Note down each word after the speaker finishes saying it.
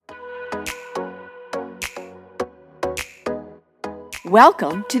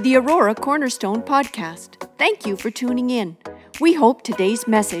Welcome to the Aurora Cornerstone Podcast. Thank you for tuning in. We hope today's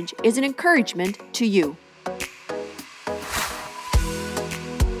message is an encouragement to you.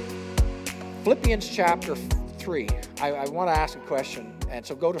 Philippians chapter 3. I want to ask a question, and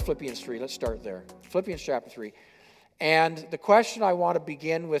so go to Philippians 3. Let's start there. Philippians chapter 3. And the question I want to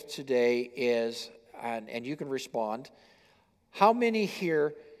begin with today is, and you can respond, how many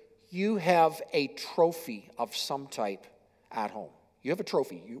here, you have a trophy of some type at home? You have a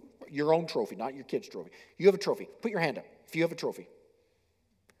trophy, your own trophy, not your kid's trophy. You have a trophy. Put your hand up if you have a trophy.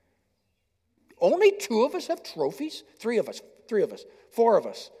 Only 2 of us have trophies? 3 of us, 4 of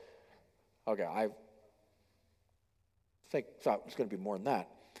us. Okay, I thought it was going to be more than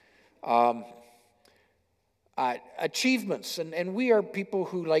that. Achievements, and we are people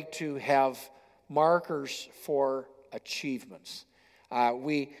who like to have markers for achievements.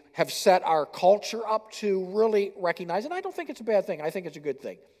 We have set our culture up to really recognize, and I don't think it's a bad thing, I think it's a good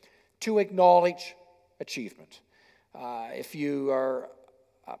thing, to acknowledge achievement. If you are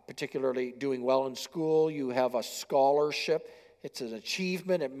particularly doing well in school, you have a scholarship. It's an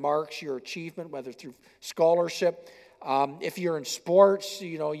achievement. It marks your achievement, whether through scholarship. If you're in sports,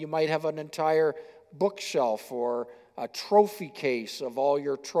 you might have an entire bookshelf or a trophy case of all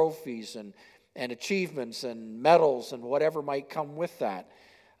your trophies and achievements and medals and whatever might come with that.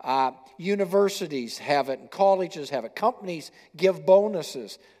 Universities have it and colleges have it. Companies give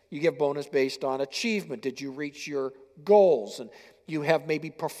bonuses. You give bonus based on achievement. Did you reach your goals? And you have maybe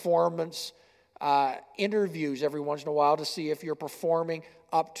performance interviews every once in a while to see if you're performing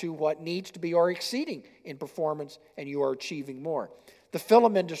up to what needs to be or exceeding in performance and you are achieving more. The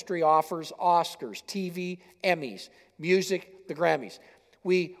film industry offers Oscars, TV, Emmys, music, the Grammys.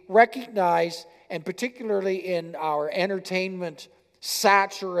 We recognize, and particularly in our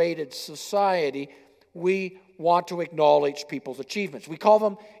entertainment-saturated society, we want to acknowledge people's achievements. We call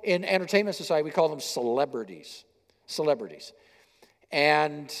them, in entertainment society, we call them celebrities.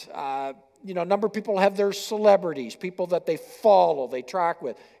 And, a number of people have their celebrities, people that they follow, they track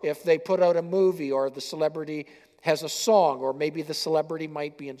with. If they put out a movie or the celebrity has a song, or maybe the celebrity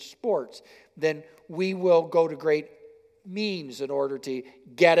might be in sports, then we will go to great means in order to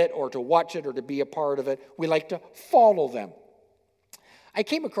get it or to watch it or to be a part of it. We like to follow them. I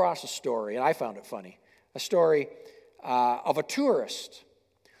came across a story, and I found it funny, a story of a tourist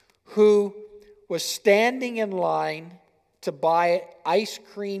who was standing in line to buy an ice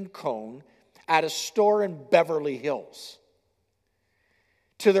cream cone at a store in Beverly Hills.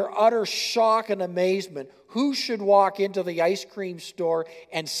 To their utter shock and amazement, who should walk into the ice cream store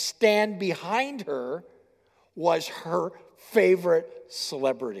and stand behind her was her favorite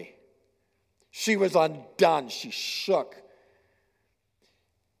celebrity. She was undone. She shook.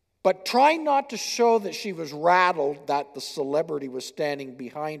 But trying not to show that she was rattled that the celebrity was standing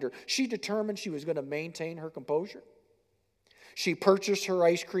behind her, she determined she was going to maintain her composure. She purchased her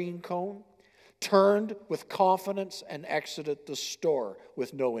ice cream cone, turned with confidence, and exited the store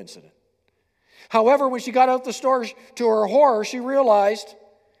with no incident. However, when she got out the store, to her horror, she realized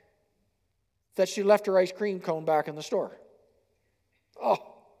that she left her ice cream cone back in the store. Oh,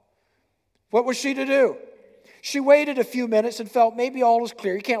 what was she to do? She waited a few minutes and felt maybe all is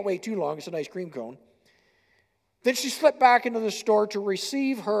clear. You can't wait too long, it's an ice cream cone. Then she slipped back into the store to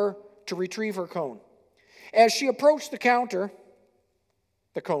retrieve her cone. As she approached the counter,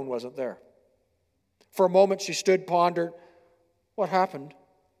 the cone wasn't there. For a moment she stood, pondered what happened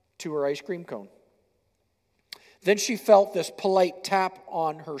to her ice cream cone. Then she felt this polite tap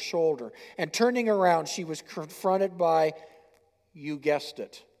on her shoulder, and turning around, she was confronted by, you guessed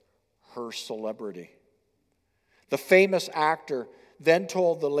it, her celebrity. The famous actor then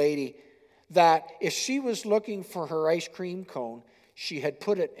told the lady that if she was looking for her ice cream cone, she had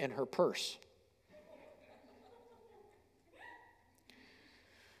put it in her purse.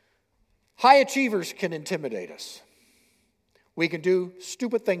 High achievers can intimidate us. We can do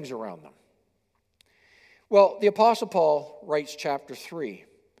stupid things around them. Well, the Apostle Paul writes chapter 3,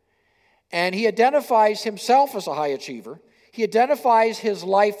 and he identifies himself as a high achiever. He identifies his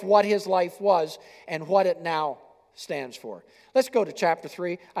life, what his life was, and what it now stands for. Let's go to chapter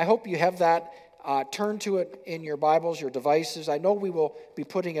 3. I hope you have that. Turn to it in your Bibles, your devices. I know we will be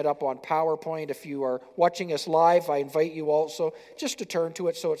putting it up on PowerPoint. If you are watching us live, I invite you also just to turn to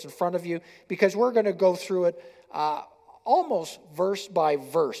it so it's in front of you, because we're going to go through it almost verse by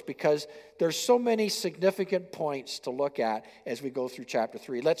verse, because there's so many significant points to look at as we go through chapter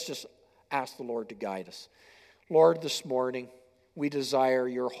 3. Let's just ask the Lord to guide us. Lord, this morning we desire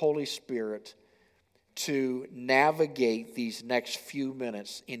your Holy Spirit to navigate these next few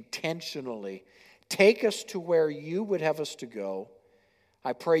minutes intentionally. Take us to where you would have us to go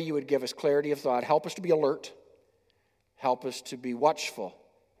I pray you would give us clarity of thought. Help us to be alert. Help us to be watchful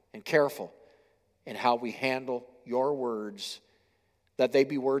and careful in how we handle your words, that they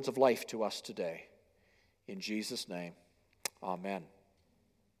be words of life to us today. In Jesus' name, amen.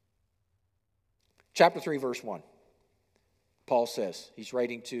 Chapter 3, verse 1. Paul says, he's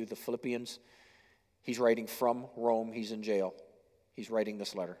writing to the Philippians. He's writing from Rome. He's in jail. He's writing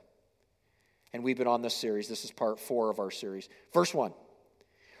this letter. And we've been on this series. This is part 4 of our series. Verse 1.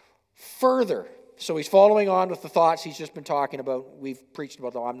 Further. So he's following on with the thoughts he's just been talking about. We've preached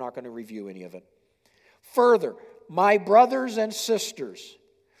about them. I'm not going to review any of it. Further, my brothers and sisters,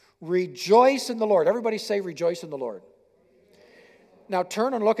 rejoice in the Lord. Everybody say rejoice in the Lord. Now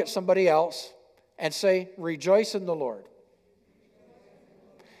turn and look at somebody else and say rejoice in the Lord.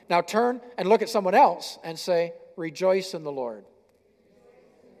 Now turn and look at someone else and say rejoice in the Lord.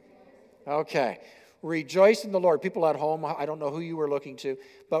 Okay. Rejoice in the Lord. People at home, I don't know who you were looking to,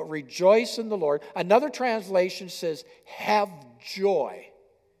 but rejoice in the Lord. Another translation says, have joy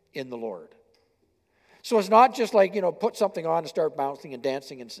in the Lord. So it's not just like, put something on and start bouncing and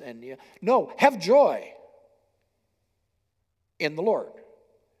dancing. No, have joy in the Lord.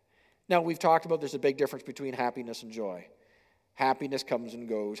 Now, we've talked about there's a big difference between happiness and joy. Happiness comes and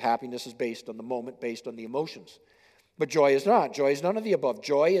goes. Happiness is based on the moment, based on the emotions. But joy is not. Joy is none of the above.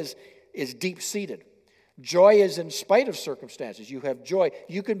 Joy is deep-seated. Joy is in spite of circumstances. You have joy.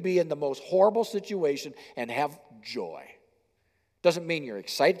 You can be in the most horrible situation and have joy. Doesn't mean you're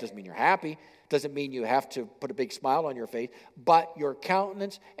excited. Doesn't mean you're happy. Doesn't mean you have to put a big smile on your face. But your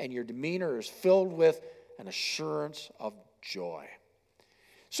countenance and your demeanor is filled with an assurance of joy.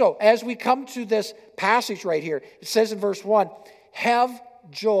 So as we come to this passage right here, it says in verse 1, have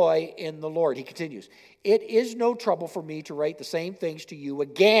joy in the Lord. He continues, it is no trouble for me to write the same things to you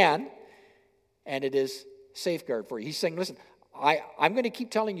again, and it is safeguard for you. He's saying, listen, I'm going to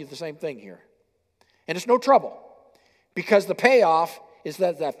keep telling you the same thing here. And it's no trouble, because the payoff is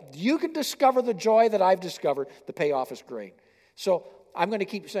that you can discover the joy that I've discovered. The payoff is great. So I'm going to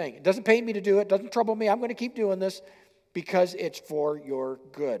keep saying, it doesn't pay me to do it, doesn't trouble me. I'm going to keep doing this because it's for your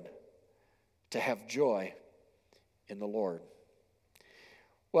good to have joy in the Lord.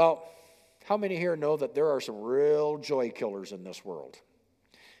 Well, how many here know that there are some real joy killers in this world?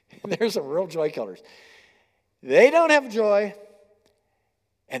 There's some real joy killers. They don't have joy,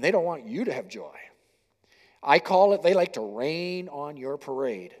 and they don't want you to have joy. I call it, they like to rain on your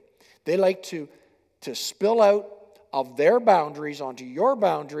parade. They like to spill out of their boundaries onto your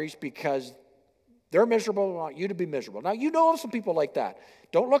boundaries because they're miserable and want you to be miserable. Now, you know some people like that.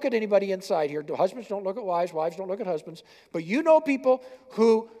 Don't look at anybody inside here. Husbands don't look at wives. Wives don't look at husbands. But you know people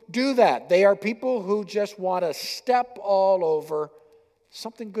who do that. They are people who just want to step all over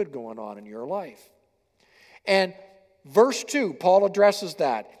something good going on in your life. And verse 2, Paul addresses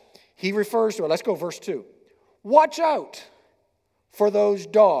that. He refers to it. Let's go verse 2. Watch out for those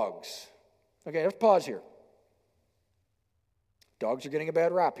dogs. Okay, let's pause here. Dogs are getting a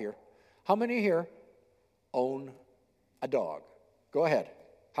bad rap here. How many here own a dog? Go ahead.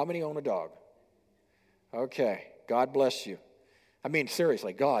 How many own a dog? Okay, God bless you. I mean,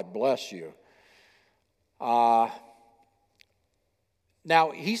 seriously, God bless you. Now,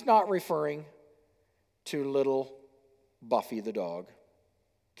 he's not referring to little Buffy the dog,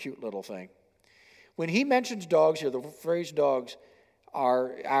 cute little thing. When he mentions dogs here, the phrase dogs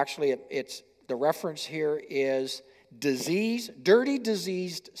are actually, the reference here is dirty,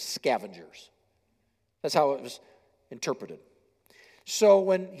 diseased scavengers. That's how it was interpreted. So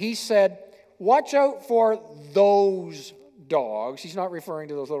when he said, watch out for those dogs, he's not referring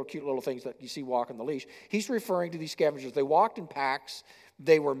to those little cute little things that you see walking the leash. He's referring to these scavengers. They walked in packs.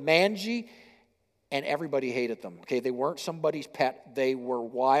 They were mangy, and everybody hated them. Okay, they weren't somebody's pet. They were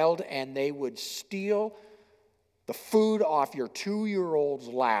wild, and they would steal the food off your 2-year-old's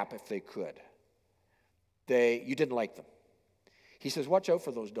lap if they could. You didn't like them. He says, watch out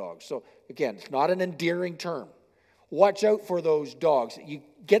for those dogs. So, again, it's not an endearing term. Watch out for those dogs. You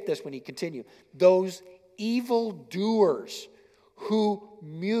get this when you continue. Those evildoers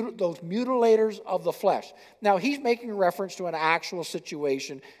those mutilators of the flesh. Now, he's making a reference to an actual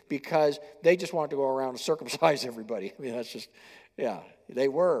situation because they just wanted to go around and circumcise everybody. I mean, that's just, they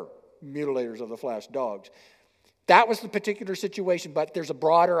were mutilators of the flesh, dogs. That was the particular situation, but there's a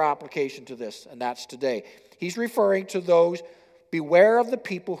broader application to this, and that's today. He's referring to those, beware of the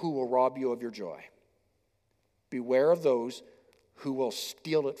people who will rob you of your joy. Beware of those who will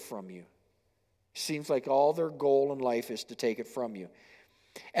steal it from you. Seems like all their goal in life is to take it from you.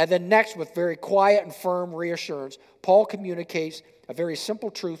 And then next, with very quiet and firm reassurance, Paul communicates a very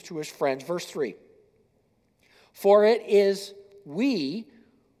simple truth to his friends. Verse 3. For it is we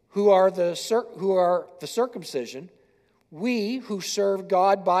who are the circumcision, we who serve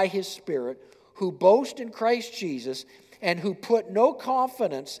God by His Spirit, who boast in Christ Jesus, and who put no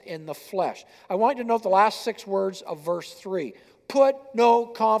confidence in the flesh. I want you to note the last 6 words of verse 3. Put no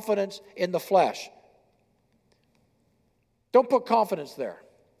confidence in the flesh. Don't put confidence there.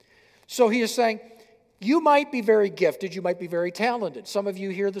 So he is saying, you might be very gifted, you might be very talented. Some of you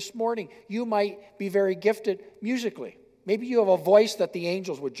here this morning, you might be very gifted musically. Maybe you have a voice that the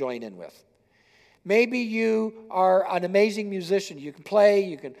angels would join in with. Maybe you are an amazing musician. You can play,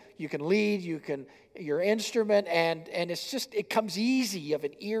 you can lead, your instrument, and it comes easy. You have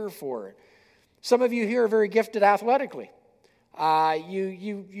an ear for it. Some of you here are very gifted athletically.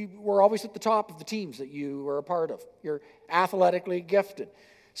 You were always at the top of the teams that you were a part of. You're athletically gifted.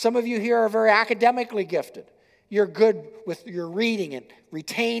 Some of you here are very academically gifted. You're good with your reading and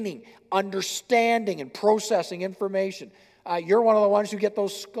retaining, understanding, and processing information. You're one of the ones who get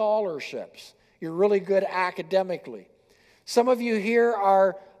those scholarships. You're really good academically. Some of you here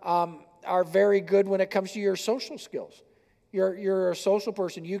are very good when it comes to your social skills. You're a social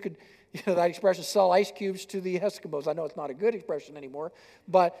person. You could, that expression, sell ice cubes to the Eskimos. I know it's not a good expression anymore,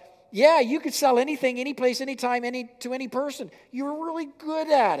 but yeah, you could sell anything, any place, anytime, to any person. You're really good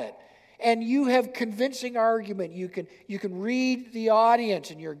at it. And you have convincing argument. You can read the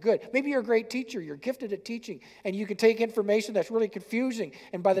audience, and you're good. Maybe you're a great teacher. You're gifted at teaching, and you can take information that's really confusing,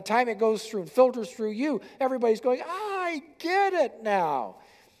 and by the time it goes through and filters through you, everybody's going, I get it now.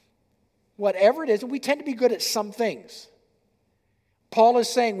 Whatever it is, and we tend to be good at some things. Paul is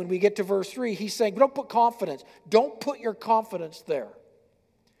saying, when we get to verse 3, he's saying, don't put confidence. Don't put your confidence there.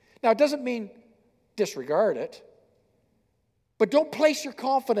 Now, it doesn't mean disregard it, but don't place your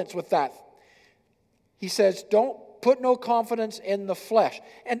confidence with that. He says, don't put no confidence in the flesh.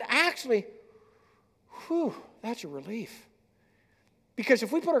 And actually, that's a relief. Because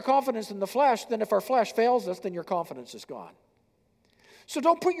if we put our confidence in the flesh, then if our flesh fails us, then your confidence is gone. So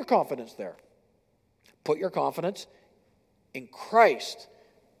don't put your confidence there. Put your confidence in Christ.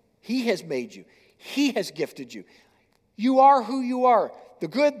 He has made you. He has gifted you. You are who you are. The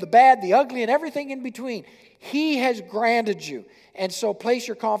good, the bad, the ugly, and everything in between. He has granted you. And so place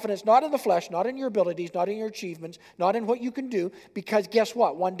your confidence not in the flesh, not in your abilities, not in your achievements, not in what you can do, because guess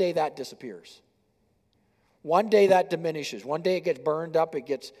what? One day that disappears. One day that diminishes. One day it gets burned up, it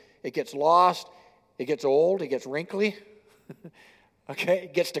gets lost, it gets old, it gets wrinkly, okay,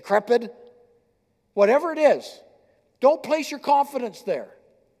 it gets decrepit. Whatever it is, don't place your confidence there.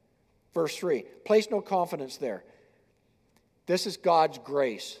 Verse 3, place no confidence there. This is God's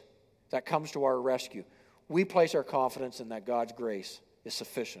grace that comes to our rescue. We place our confidence in that God's grace is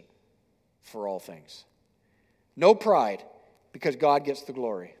sufficient for all things. No pride, because God gets the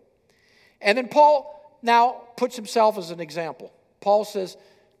glory. And then Paul now puts himself as an example. Paul says,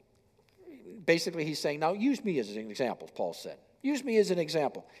 basically he's saying, now use me as an example, Paul said. Use me as an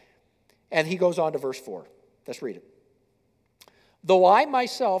example. And he goes on to verse 4. Let's read it. Though I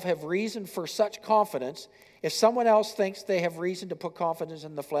myself have reason for such confidence, if someone else thinks they have reason to put confidence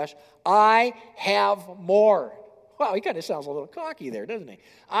in the flesh, I have more. Wow, he kind of sounds a little cocky there, doesn't he?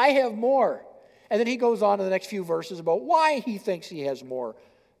 I have more. And then he goes on to the next few verses about why he thinks he has more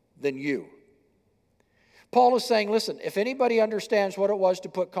than you. Paul is saying, listen, if anybody understands what it was to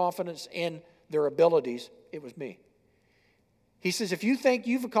put confidence in their abilities, it was me. He says, if you think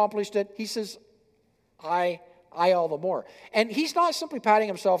you've accomplished it, he says, I all the more. And he's not simply patting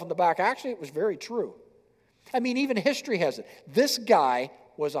himself on the back. Actually, it was very true. I mean, even history has it. This guy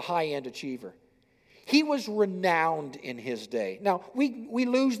was a high-end achiever. He was renowned in his day. Now, we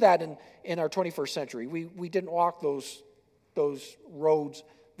lose that in our 21st century. We didn't walk those roads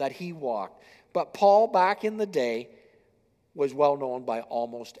that he walked. But Paul, back in the day, was well known by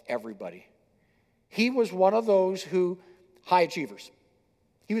almost everybody. He was one of those high achievers.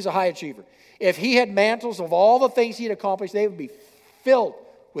 He was a high achiever. If he had mantles of all the things he had accomplished, they would be filled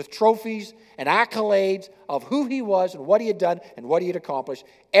with trophies and accolades of who he was and what he had done and what he had accomplished.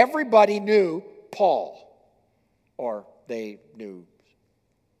 Everybody knew Paul, or they knew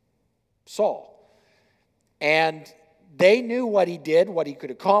Saul. And they knew what he did, what he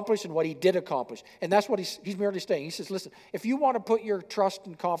could accomplish, and what he did accomplish. And that's what he's merely saying. He says, listen, if you want to put your trust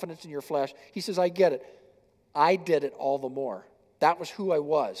and confidence in your flesh, he says, I get it. I did it all the more. That was who I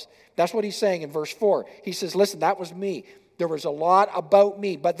was. That's what he's saying in verse 4. He says, listen, that was me. There was a lot about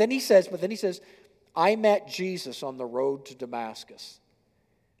me. But then he says, I met Jesus on the road to Damascus.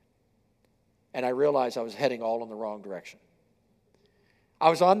 And I realized I was heading all in the wrong direction. I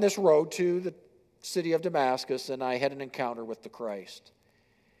was on this road to the city of Damascus, and I had an encounter with the Christ.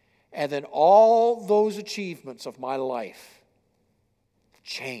 And then all those achievements of my life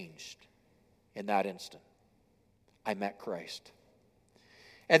changed in that instant. I met Christ.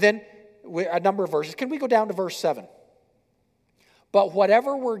 And then a number of verses. Can we go down to verse 7? But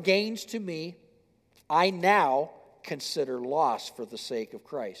whatever were gains to me, I now consider loss for the sake of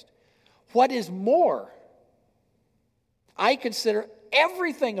Christ. What is more, I consider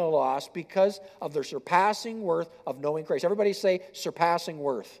everything a loss because of the surpassing worth of knowing Christ. Everybody say surpassing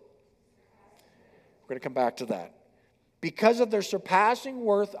worth. We're going to come back to that. Because of the surpassing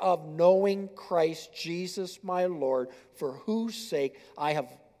worth of knowing Christ Jesus my Lord, for whose sake I have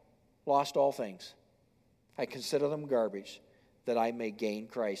lost all things. I consider them garbage, that I may gain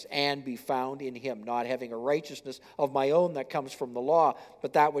Christ and be found in him, not having a righteousness of my own that comes from the law,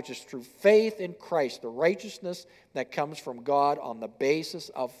 but that which is through faith in Christ, the righteousness that comes from God on the basis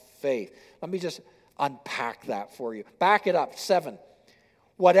of faith. Let me just unpack that for you. Back it up. 7.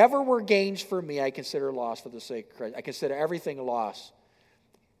 Whatever were gains for me, I consider loss for the sake of Christ. I consider everything a loss.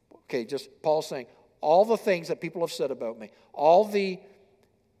 Okay, just Paul's saying, all the things that people have said about me, all the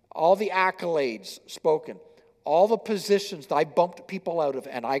accolades spoken, all the positions that I bumped people out of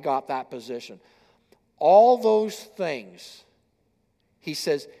and I got that position, all those things, he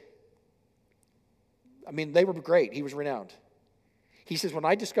says, I mean, they were great. He was renowned. He says, when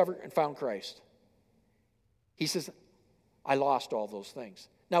I discovered and found Christ, he says, I lost all those things.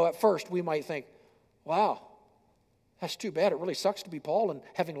 Now, at first, we might think, wow, that's too bad. It really sucks to be Paul and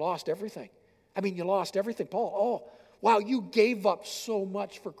having lost everything. I mean, you lost everything, Paul. Oh, wow, you gave up so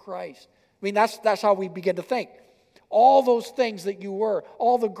much for Christ. I mean, that's how we begin to think. All those things that you were,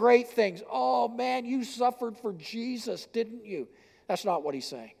 all the great things. Oh, man, you suffered for Jesus, didn't you? That's not what he's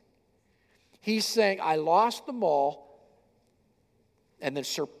saying. He's saying, I lost them all and then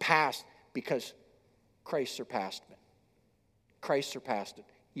surpassed because Christ surpassed me. Christ surpassed it.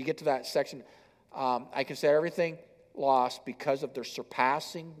 You get to that section. I consider everything lost because of their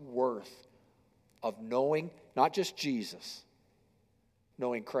surpassing worth of knowing not just Jesus,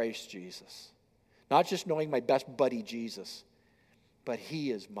 knowing Christ Jesus. Not just knowing my best buddy Jesus, but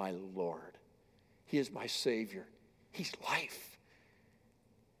he is my Lord. He is my Savior. He's life.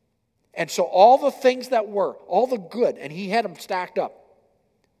 And so all the things that were, all the good, and he had them stacked up.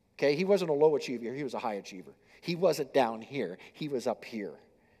 Okay, he wasn't a low achiever, he was a high achiever. He wasn't down here, he was up here.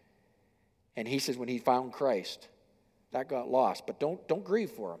 And he says when he found Christ, that got lost. But don't grieve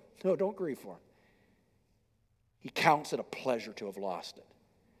for him. No, don't grieve for him. He counts it a pleasure to have lost it.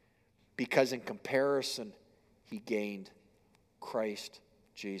 Because in comparison, he gained Christ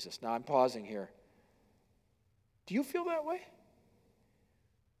Jesus. Now I'm pausing here. Do you feel that way?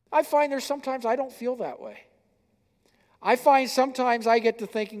 I find there's sometimes I don't feel that way. I find sometimes I get to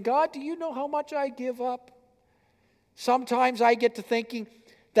thinking, God, do you know how much I give up? Sometimes I get to thinking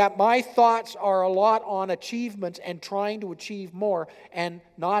that my thoughts are a lot on achievements and trying to achieve more and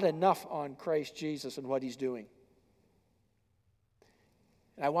not enough on Christ Jesus and what he's doing.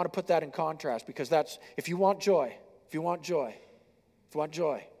 And I want to put that in contrast because that's, if you want joy,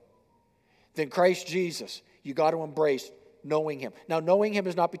 then Christ Jesus, you got to embrace knowing him. Now, knowing him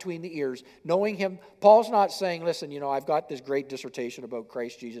is not between the ears. Knowing him, Paul's not saying, listen, I've got this great dissertation about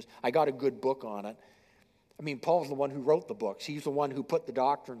Christ Jesus. I got a good book on it. I mean, Paul's the one who wrote the books. He's the one who put the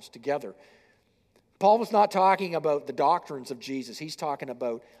doctrines together. Paul was not talking about the doctrines of Jesus. He's talking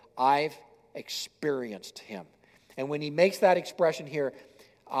about, I've experienced him. And when he makes that expression here,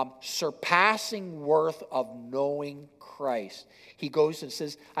 surpassing worth of knowing Christ, he goes and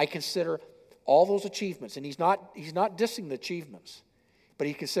says, I consider all those achievements, and he's not dissing the achievements, but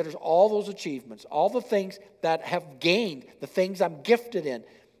he considers all those achievements, all the things that have gained, the things I'm gifted in,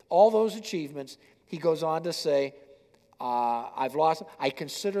 all those achievements, he goes on to say, I've lost them. I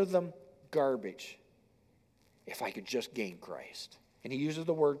consider them garbage if I could just gain Christ. And he uses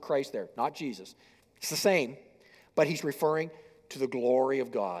the word Christ there, not Jesus. It's the same, but he's referring to the glory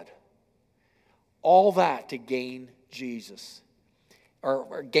of God. All that to gain Jesus,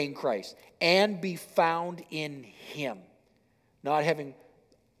 or gain Christ, and be found in him, not having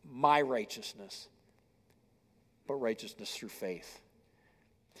my righteousness, but righteousness through faith.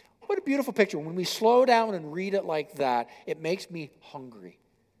 What a beautiful picture. When we slow down and read it like that, it makes me hungry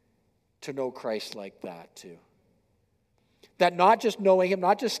to know Christ like that too. That not just knowing him,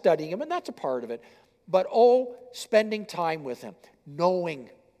 not just studying him, and that's a part of it, but spending time with him, knowing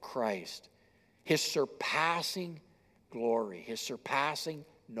Christ, his surpassing glory, his surpassing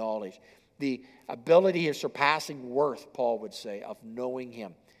knowledge, the ability, his surpassing worth, Paul would say, of knowing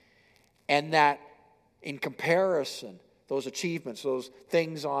him. And that in comparison, those achievements, those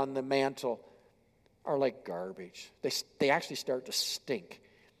things on the mantle are like garbage. They actually start to stink.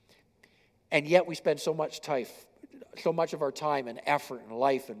 And yet we spend so much so much of our time and effort and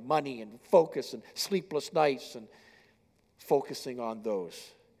life and money and focus and sleepless nights and focusing on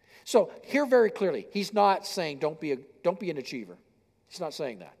those. So hear very clearly, he's not saying don't be an achiever. He's not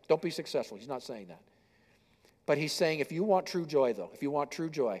saying that. Don't be successful. He's not saying that. But he's saying if you want true joy, though, if you want true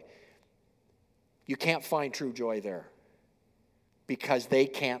joy, you can't find true joy there because they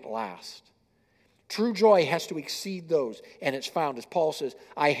can't last. True joy has to exceed those, and it's found, as Paul says,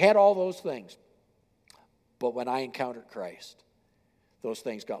 I had all those things, but when I encountered Christ, those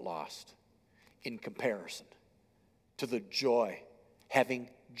things got lost in comparison to the joy, having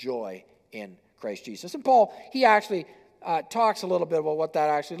joy in Christ Jesus. And Paul, he actually talks a little bit about what that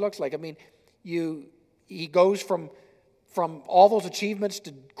actually looks like. I mean, he goes from all those achievements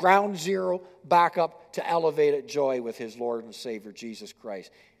to ground zero back up to elevated joy with his Lord and Savior, Jesus Christ.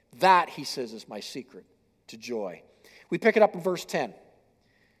 That, he says, is my secret to joy. We pick it up in verse 10.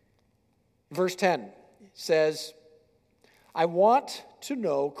 Verse 10 says, I want to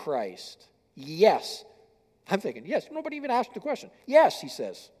know Christ. Yes. I'm thinking, yes. Nobody even asked the question. Yes, he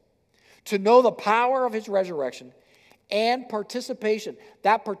says. To know the power of his resurrection and participation.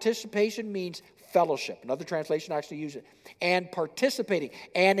 That participation means fellowship. Another translation actually uses it. And participating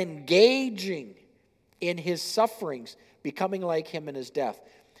and engaging in his sufferings, becoming like him in his death,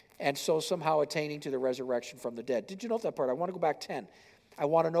 and so somehow attaining to the resurrection from the dead. Did you note that part? I want to go back 10. I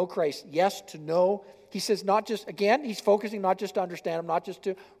want to know Christ. Yes, to know. He says not just, again, he's focusing not just to understand him, not just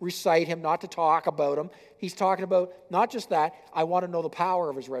to recite him, not to talk about him. He's talking about not just that, I want to know the power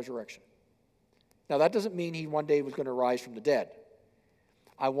of his resurrection. Now, that doesn't mean he one day was going to rise from the dead.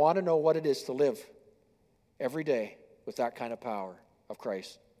 I want to know what it is to live every day with that kind of power of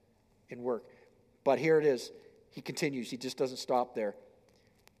Christ in work. But here it is. He continues. He just doesn't stop there.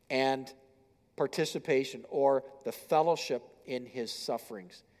 And participation or the fellowship in his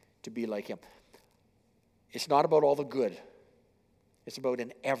sufferings to be like him. It's not about all the good. It's about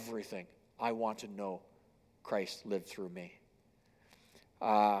in everything. I want to know Christ lived through me.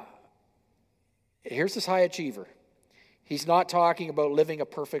 Here's this high achiever. He's not talking about living a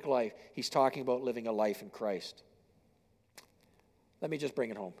perfect life. He's talking about living a life in Christ. Let me just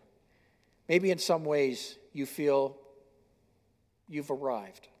bring it home. Maybe in some ways you feel you've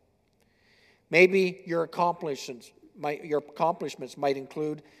arrived. Maybe your accomplishments might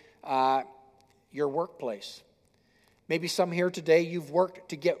include your workplace. Maybe some here today, you've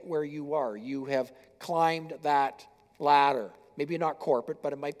worked to get where you are. You have climbed that ladder. Maybe not corporate,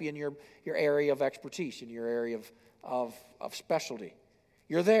 but it might be in your area of expertise, in your area of specialty.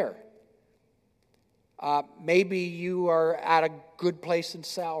 You're there. Maybe you are at a good place in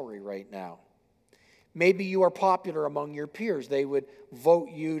salary right now. Maybe you are popular among your peers. They would vote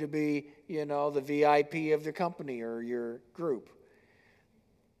you to be, the VIP of the company or your group.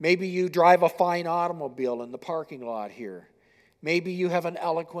 Maybe you drive a fine automobile in the parking lot here. Maybe you have an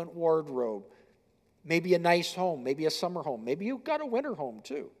eloquent wardrobe. Maybe a nice home. Maybe a summer home. Maybe you've got a winter home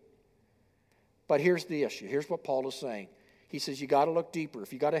too. But here's the issue. Here's what Paul is saying. He says you got to look deeper.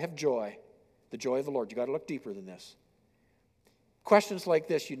 If you got to have joy, the joy of the Lord, you got to look deeper than this. Questions like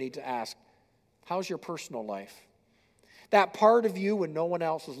this you need to ask. How's your personal life? That part of you when no one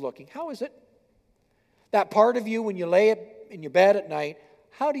else is looking, how is it? That part of you when you lay in your bed at night,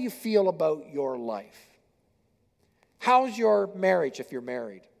 how do you feel about your life? How's your marriage if you're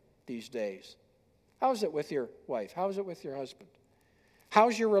married these days? How's it with your wife? How's it with your husband?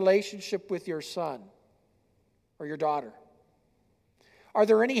 How's your relationship with your son or your daughter? Are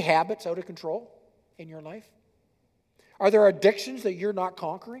there any habits out of control in your life? Are there addictions that you're not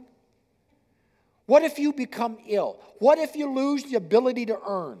conquering? What if you become ill? What if you lose the ability to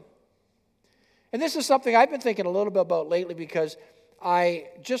earn? And this is something I've been thinking a little bit about lately because I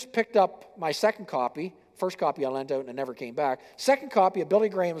just picked up my second copy. First copy I lent out and it never came back. Second copy of Billy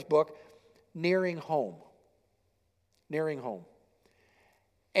Graham's book, Nearing Home. Nearing Home.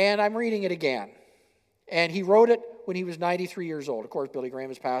 And I'm reading it again. And he wrote it when he was 93 years old. Of course, Billy Graham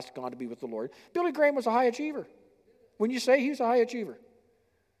has passed, gone to be with the Lord. Billy Graham was a high achiever. Wouldn't you say he was a high achiever?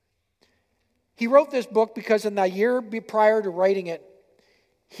 He wrote this book because in the year prior to writing it,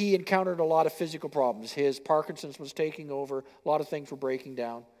 he encountered a lot of physical problems. His Parkinson's was taking over. A lot of things were breaking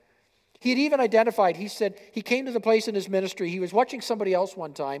down. He had even identified, he said, he came to the place in his ministry. He was watching somebody else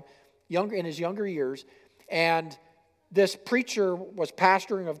one time, in his younger years, and this preacher was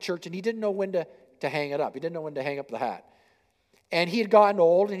pastoring of church, and he didn't know when to hang it up. He didn't know when to hang up the hat. And he had gotten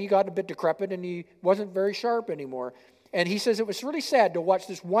old, and he got a bit decrepit, and he wasn't very sharp anymore. And he says it was really sad to watch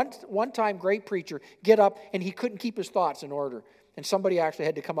this one-time great preacher get up, and he couldn't keep his thoughts in order. And somebody actually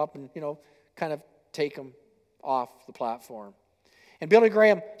had to come up and, kind of take him off the platform. And Billy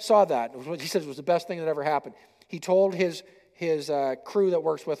Graham saw that. He said it was the best thing that ever happened. he told his crew that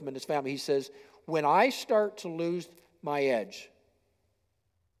works with him and his family, he says, when I start to lose my edge,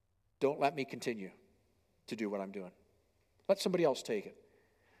 don't let me continue to do what I'm doing. Let somebody else take it.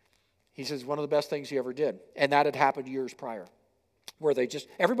 He says one of the best things he ever did. And that had happened years prior. Where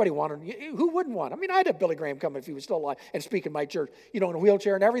everybody wanted, who wouldn't want? I mean, I'd have Billy Graham come if he was still alive and speak in my church, in a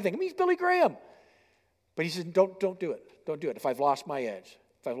wheelchair and everything. I mean, he's Billy Graham. But he said, don't do it. Don't do it. If I've lost my edge,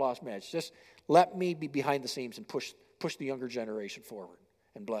 just let me be behind the scenes and push the younger generation forward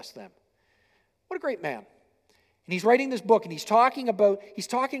and bless them. What a great man. And he's writing this book, and he's talking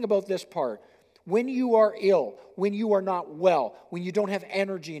about this part. When you are ill, when you are not well, when you don't have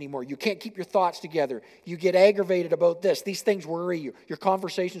energy anymore, you can't keep your thoughts together, you get aggravated about this, these things worry you, your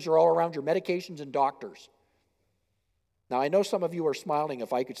conversations are all around your medications and doctors. Now, I know some of you are smiling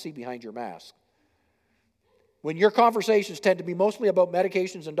if I could see behind your mask. When your conversations tend to be mostly about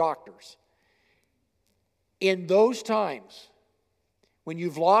medications and doctors, in those times, when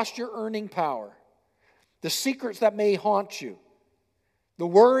you've lost your earning power, the secrets that may haunt you, the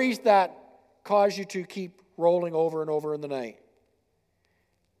worries that cause you to keep rolling over and over in the night,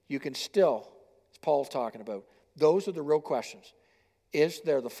 you can still, as Paul's talking about, those are the real questions. Is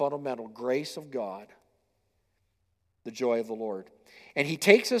there the fundamental grace of God, the joy of the Lord? And he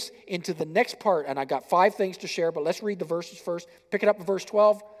takes us into the next part, and I got 5 things to share, but let's read the verses first. Pick it up in verse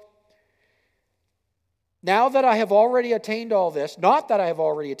 12. Now that I have already attained all this, not that I have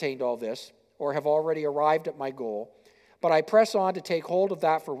already attained all this, or have already arrived at my goal, but I press on to take hold of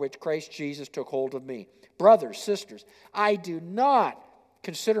that for which Christ Jesus took hold of me. Brothers, sisters, I do not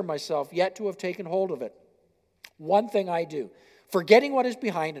consider myself yet to have taken hold of it. One thing I do, forgetting what is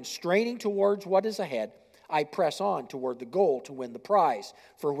behind and straining towards what is ahead, I press on toward the goal to win the prize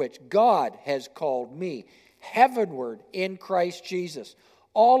for which God has called me heavenward in Christ Jesus.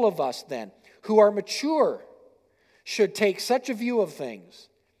 All of us then who are mature should take such a view of things.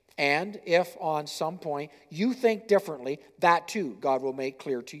 And if on some point you think differently, that too God will make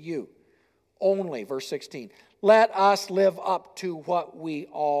clear to you. Only, verse 16, let us live up to what we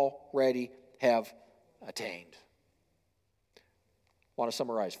already have attained. I want to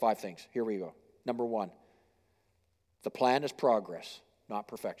summarize 5 things. Here we go. Number 1, the plan is progress, not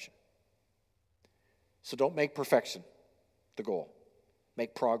perfection. So don't make perfection the goal.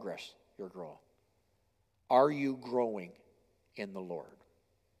 Make progress your goal. Are you growing in the Lord?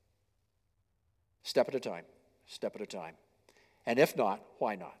 Step at a time, step at a time. And if not,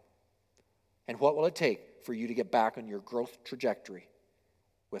 why not? And what will it take for you to get back on your growth trajectory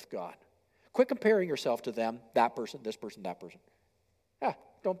with God? Quit comparing yourself to them, that person, this person, that person.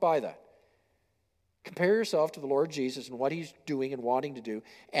 Don't buy that. Compare yourself to the Lord Jesus and what He's doing and wanting to do,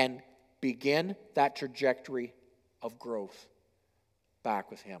 and begin that trajectory of growth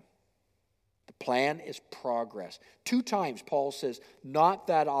back with Him. The plan is progress. 2 times Paul says, not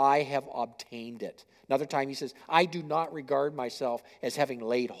that I have obtained it. Another time he says, I do not regard myself as having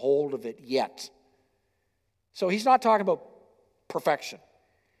laid hold of it yet. So he's not talking about perfection.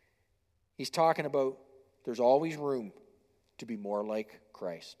 He's talking about there's always room to be more like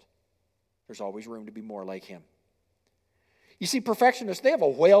Christ. There's always room to be more like Him. You see, perfectionists, they have a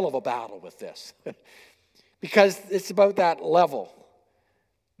whale of a battle with this because it's about that level.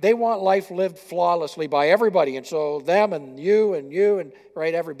 They want life lived flawlessly by everybody, and so them and you and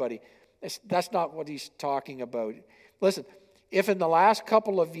right, everybody. That's not what he's talking about. Listen, if in the last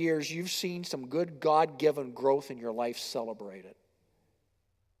couple of years you've seen some good God-given growth in your life, celebrate it.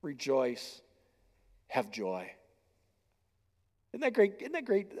 Rejoice. Have joy. Isn't that great? Isn't that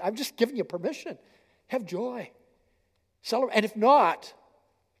great? I'm just giving you permission. Have joy. Celebrate. And if not,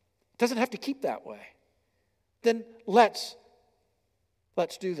 it doesn't have to keep that way. Then let's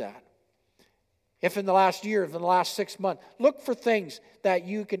do that. If in the last year, if in the last 6 months, look for things that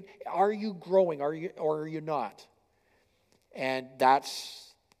you can, are you growing, or are you not? And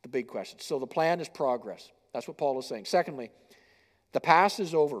that's the big question. So the plan is progress. That's what Paul is saying. Secondly, the past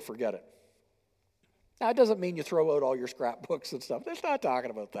is over, forget it. Now, it doesn't mean you throw out all your scrapbooks and stuff. It's not talking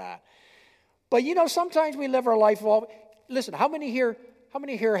about that. But sometimes we live our life, listen, how many here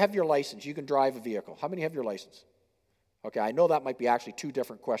have your license? You can drive a vehicle. How many have your license? Okay, I know that might be actually 2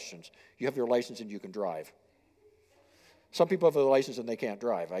 different questions. You have your license and you can drive. Some people have a license and they can't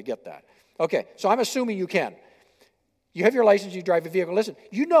drive. I get that. Okay, so I'm assuming you can. You have your license, you drive a vehicle. Listen,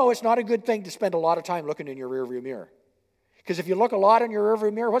 it's not a good thing to spend a lot of time looking in your rearview mirror. Because if you look a lot in your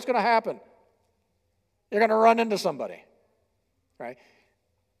rearview mirror, what's going to happen? You're going to run into somebody. Right?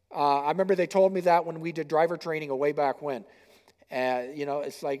 I remember they told me that when we did driver training way back when.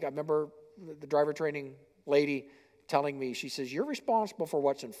 It's like I remember the driver training lady telling me, she says, you're responsible for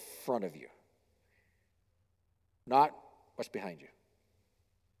what's in front of you. not what's behind you.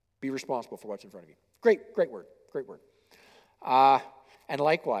 Be responsible for what's in front of you. Great word. And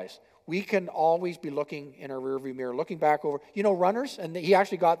likewise, we can always be looking in our rearview mirror, looking back over. You know, runners, and he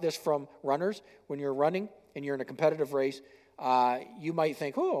actually got this from runners. When you're running and you're in a competitive race, you might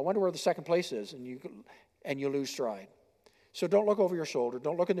think, I wonder where the second place is, and you lose stride. So don't look over your shoulder.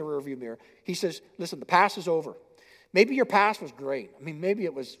 Don't look in the rearview mirror. He says, listen, the past is over. Maybe your past was great. I mean, maybe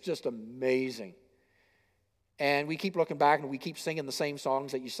it was just amazing. And we keep looking back and we keep singing the same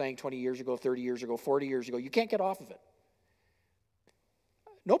songs that you sang 20 years ago, 30 years ago, 40 years ago. You can't get off of it.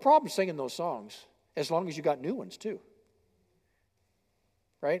 No problem singing those songs as long as you got new ones too.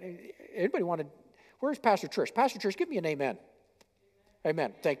 Right? Anybody want to? Where's Pastor Trish? Pastor Trish, give me an amen.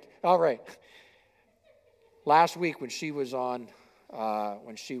 Amen. Thank you. All right. Last week when she was on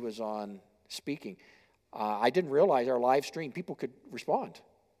speaking, I didn't realize our live stream people could respond,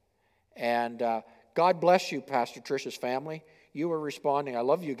 and God bless you, Pastor Trish's family. You were responding. I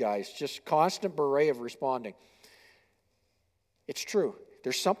love you guys. Just constant beret of responding. It's true.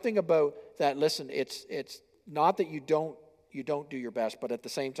 There's something about that. Listen, it's not that you don't do your best, but at the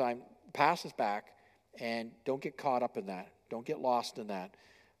same time, pass us back, and don't get caught up in that. Don't get lost in that.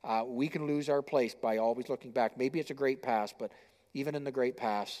 We can lose our place by always looking back. Maybe it's a great past, but even in the great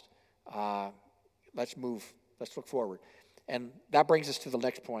past, let's move. Let's look forward. And that brings us to the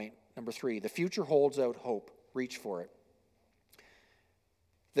next point, number 3. The future holds out hope. Reach for it.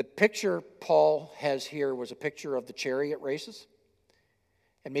 The picture Paul has here was a picture of the chariot races.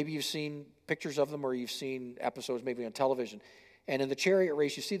 And maybe you've seen pictures of them or you've seen episodes maybe on television. And in the chariot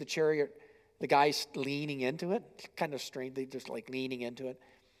race, you see the chariot, the guy's leaning into it. It's kind of strange. They just like leaning into it.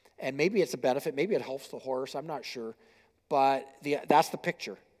 And maybe it's a benefit. Maybe it helps the horse. I'm not sure. But that's the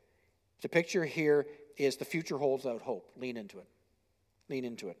picture. The picture here is the future holds out hope. Lean into it. Lean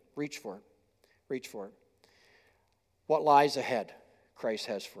into it. Reach for it. Reach for it. What lies ahead, Christ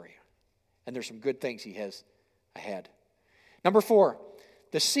has for you. And there's some good things he has ahead. Number 4,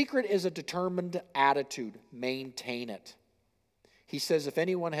 the secret is a determined attitude. Maintain it. He says if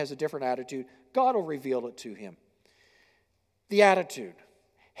anyone has a different attitude, God will reveal it to him. The attitude.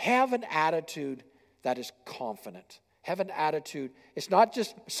 Have an attitude that is confident. Have an attitude. It's not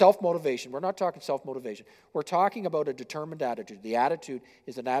just self-motivation. We're not talking self-motivation. We're talking about a determined attitude. The attitude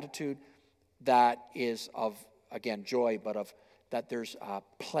is an attitude that is of, again, joy, but of that there's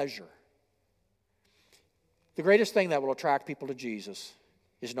pleasure. The greatest thing that will attract people to Jesus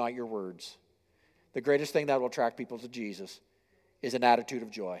is not your words. The greatest thing that will attract people to Jesus is an attitude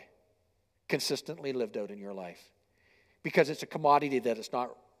of joy, consistently lived out in your life. Because it's a commodity that it's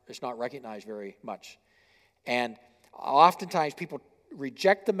not recognized very much. And oftentimes people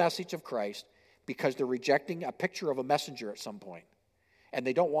reject the message of Christ because they're rejecting a picture of a messenger at some point. And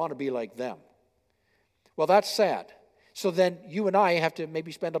they don't want to be like them. Well, that's sad. So then you and I have to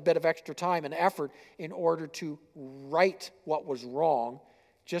maybe spend a bit of extra time and effort in order to right what was wrong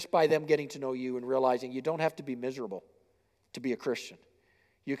just by them getting to know you and realizing you don't have to be miserable to be a Christian.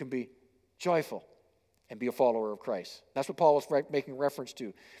 You can be joyful and be a follower of Christ. That's what Paul was making reference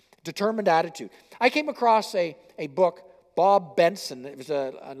to. Determined attitude. I came across a book, Bob Benson. It was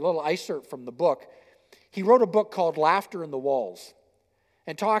a little excerpt from the book. He wrote a book called Laughter in the Walls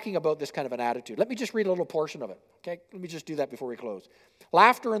and talking about this kind of an attitude. Let me just read a little portion of it. Okay, let me just do that before we close.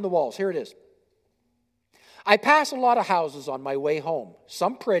 Laughter in the Walls. Here it is. I pass a lot of houses on my way home.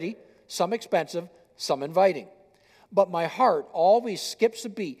 Some pretty, some expensive, some inviting. But my heart always skips a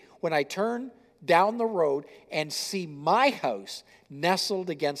beat when I turn down the road and see my house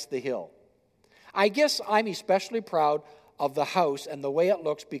nestled against the hill. I guess I'm especially proud of the house and the way it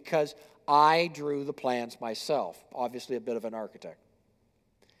looks because I drew the plans myself. Obviously a bit of an architect.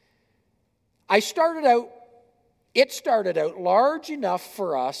 It started out large enough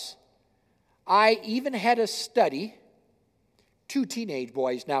for us. I even had a study. 2 teenage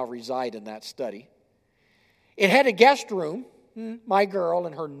boys now reside in that study. It had a guest room. My girl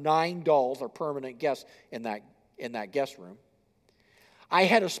and her 9 dolls are permanent guests in that guest room. I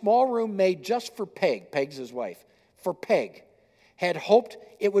had a small room made just for Peg. Peg's his wife. For Peg. Had hoped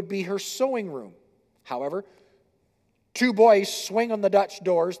it would be her sewing room. However, 2 boys swing on the Dutch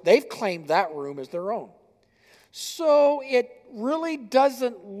doors. They've claimed that room as their own. So it really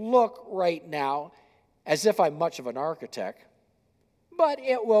doesn't look right now as if I'm much of an architect. But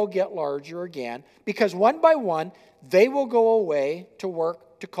it will get larger again because one by one, they will go away to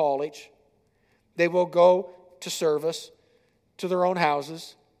work, to college. They will go to service, to their own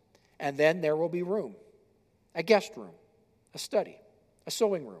houses. And then there will be room, a guest room, a study, a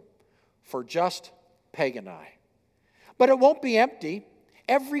sewing room for just Peg and I. But it won't be empty.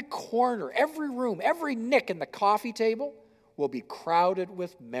 every corner, every room, every nick in the coffee table will be crowded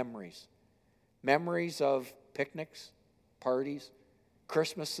with memories. Memories of picnics, parties,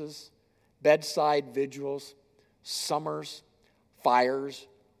 Christmases, bedside vigils, summers, fires,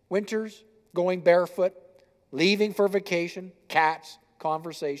 winters, going barefoot, leaving for vacation, cats,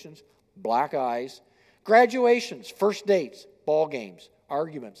 conversations, black eyes, graduations, first dates, ball games,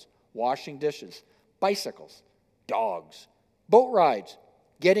 arguments, washing dishes, bicycles, dogs, boat rides,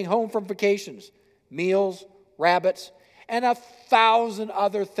 getting home from vacations, meals, rabbits, and 1,000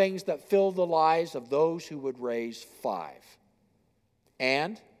 other things that fill the lives of those who would raise 5.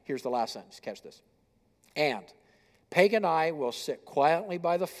 And, here's the last sentence, catch this. And Peg and I will sit quietly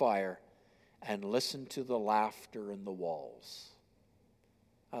by the fire and listen to the laughter in the walls.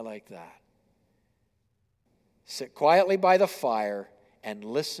 I like that. Sit quietly by the fire and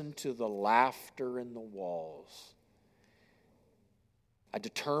listen to the laughter in the walls. A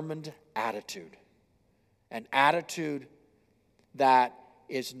determined attitude. An attitude that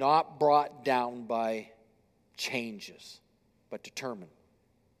is not brought down by changes, but determined,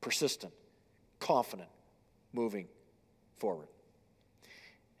 persistent, confident, moving forward.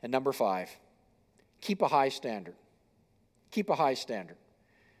 And number 5, keep a high standard. Keep a high standard.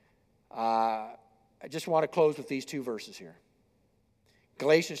 I just want to close with these 2 verses here.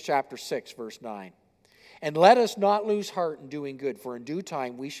 Galatians chapter 6, verse 9. And let us not lose heart in doing good, for in due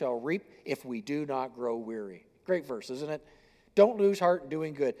time we shall reap if we do not grow weary. Great verse, isn't it? Don't lose heart in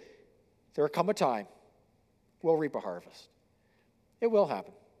doing good. There will come a time we'll reap a harvest. It will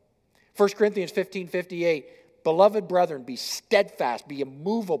happen. 1 Corinthians 15:58. Beloved brethren, be steadfast, be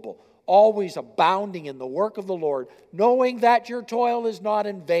immovable, always abounding in the work of the Lord, knowing that your toil is not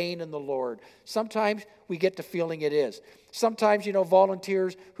in vain in the Lord. Sometimes we get the feeling it is. Sometimes,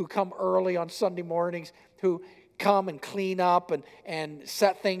 volunteers who come early on Sunday mornings, who come and clean up and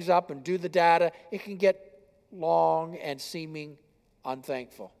set things up and do the data, it can get long and seeming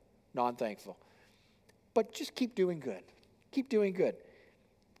unthankful, non-thankful. But just keep doing good. Keep doing good.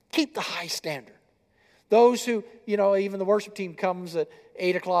 Keep the high standard. Those who, even the worship team comes at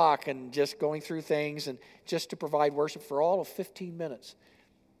 8 o'clock and just going through things and just to provide worship for all of 15 minutes.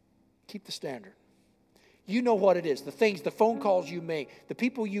 Keep the standard. You know what it is, the things, the phone calls you make, the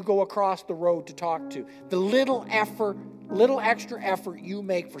people you go across the road to talk to, the little extra effort you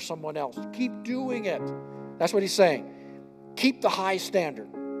make for someone else. Keep doing it. That's what he's saying. Keep the high standard.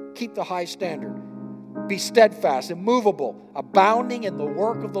 Keep the high standard. Be steadfast, immovable, abounding in the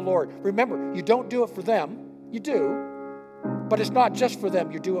work of the Lord. Remember, you don't do it for them. You do. But it's not just for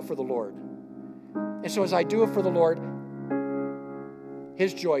them. You do it for the Lord. And so as I do it for the Lord,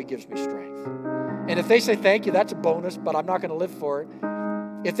 His joy gives me strength. And if they say thank you, that's a bonus, but I'm not going to live for it.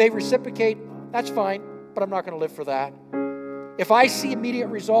 If they reciprocate, that's fine, but I'm not going to live for that. If I see immediate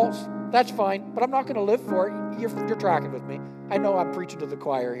results, that's fine, but I'm not going to live for it. You're tracking with me. I know I'm preaching to the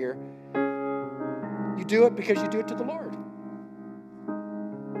choir here. You do it because you do it to the Lord.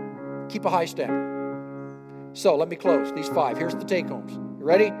 Keep a high standard. So let me close. These 5. Here's the take-homes. You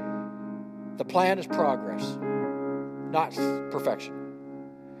ready? The plan is progress, not perfection.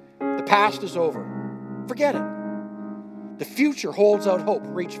 The past is over. Forget it. The future holds out hope.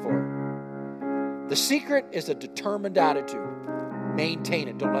 Reach for it. The secret is a determined attitude. Maintain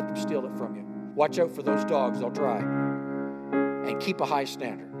it. Don't let them steal it from you. Watch out for those dogs. They'll try. And keep a high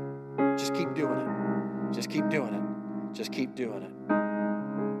standard. Just keep doing it. Just keep doing it. Just keep doing it.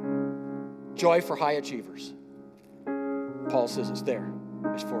 Joy for high achievers. Paul says it's there.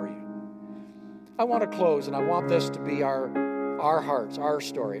 It's for you. I want to close, and I want this to be our hearts, our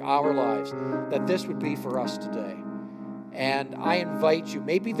story, our lives, that this would be for us today. And I invite you,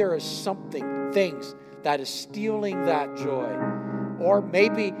 maybe there is things that is stealing that joy. Or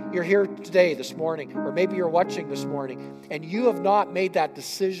maybe you're here today, this morning, or maybe you're watching this morning, and you have not made that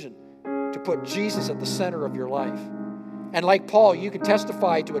decision to put Jesus at the center of your life. And like Paul, you can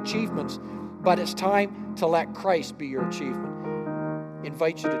testify to achievements, but it's time to let Christ be your achievement. I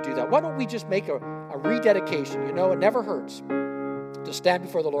invite you to do that. Why don't we just make a rededication? It never hurts to stand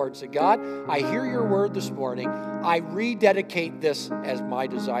before the Lord and say, God, I hear your word this morning. I rededicate this as my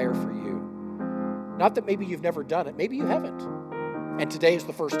desire for you. Not that maybe you've never done it. Maybe you haven't. And today is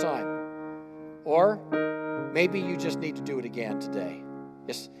the first time. Or maybe you just need to do it again today.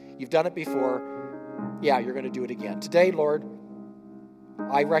 Yes, you've done it before. Yeah, you're going to do it again. Today, Lord,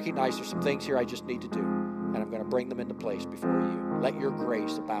 I recognize there's some things here I just need to do. And I'm going to bring them into place before you. Let your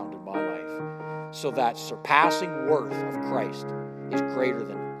grace abound in my life. So that surpassing worth of Christ is greater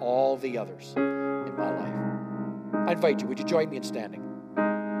than all the others in my life. I invite you, would you join me in standing?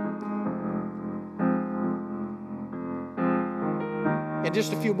 In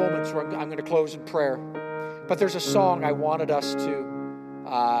just a few moments, I'm going to close in prayer. But there's a song I wanted us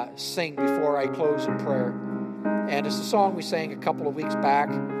to sing before I close in prayer. And it's a song we sang a couple of weeks back.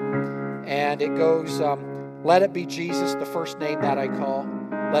 And it goes, let it be Jesus, the first name that I call.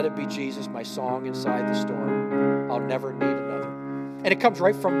 Let it be Jesus, my song inside the storm. I'll never need another. And it comes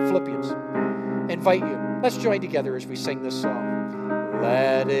right from Philippians. I invite you. Let's join together as we sing this song.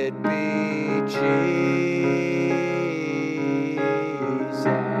 Let it be Jesus,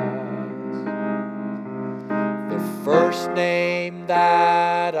 the first name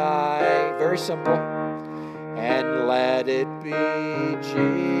that I, very simple, and let it be Jesus,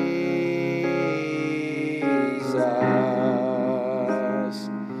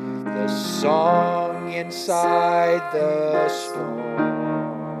 the song inside the storm.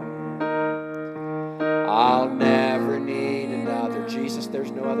 I'll never need another. Jesus,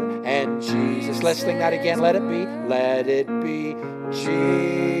 there's no other. And Jesus, let's sing that again. Let it be Jesus.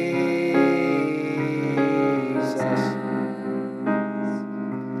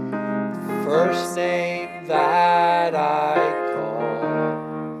 First name that I call.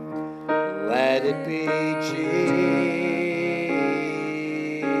 Let it be Jesus.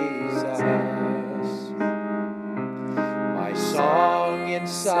 My song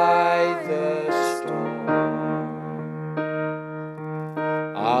inside the storm.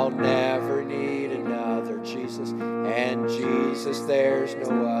 I'll never need another, Jesus. And Jesus, there's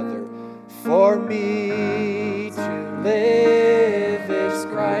no other. For me to live is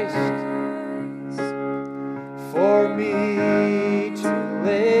Christ. For me to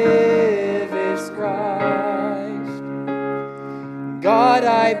live is Christ. God,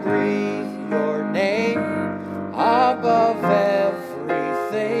 I breathe your name above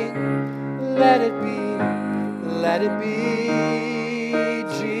everything. Let it be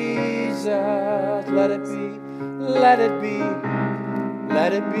Jesus. Let it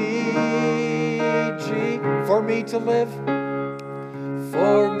be for me to live.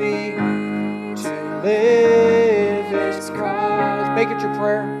 For me to live is Christ. Make it your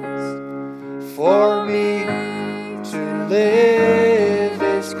prayer. For me to live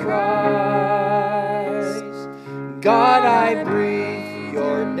is Christ. God, I breathe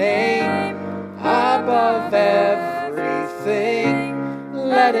your name above everything.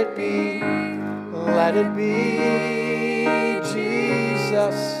 Let it be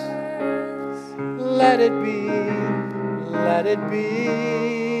Jesus. Let it be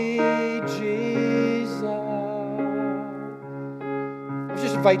Jesus. I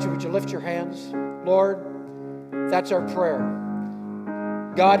just invite you, would you lift your hands? Lord, that's our prayer.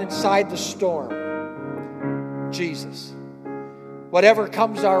 God, inside the storm, Jesus. Whatever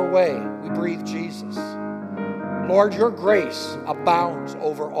comes our way, we breathe Jesus. Lord, your grace abounds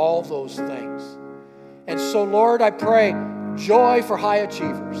over all those things. And so, Lord, I pray joy for high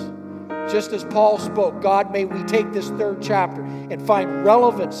achievers. Just as Paul spoke, God, may we take this third chapter and find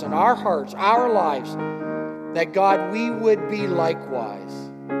relevance in our hearts, our lives, that, God, we would be likewise.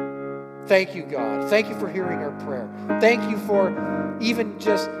 Thank you, God. Thank you for hearing our prayer. Thank you for even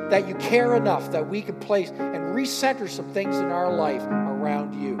just that you care enough that we can place and recenter some things in our life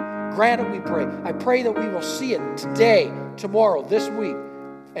around you. Grant it, we pray. I pray that we will see it today, tomorrow, this week,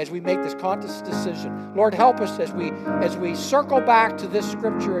 as we make this conscious decision. Lord, help us as we circle back to this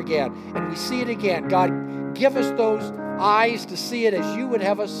scripture again and we see it again. God, give us those eyes to see it as you would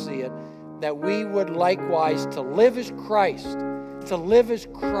have us see it, that we would likewise to live as Christ,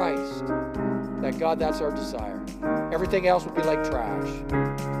 that, God, that's our desire. Everything else will be like trash.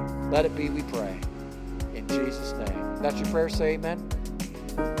 Let it be, we pray. In Jesus' name. If that's your prayer, say amen.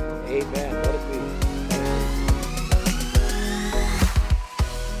 Amen. Let it be.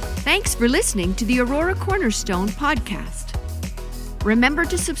 Thanks for listening to the Aurora Cornerstone podcast. Remember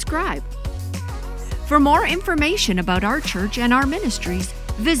to subscribe. For more information about our church and our ministries,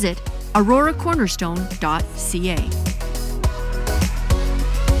 visit auroracornerstone.ca.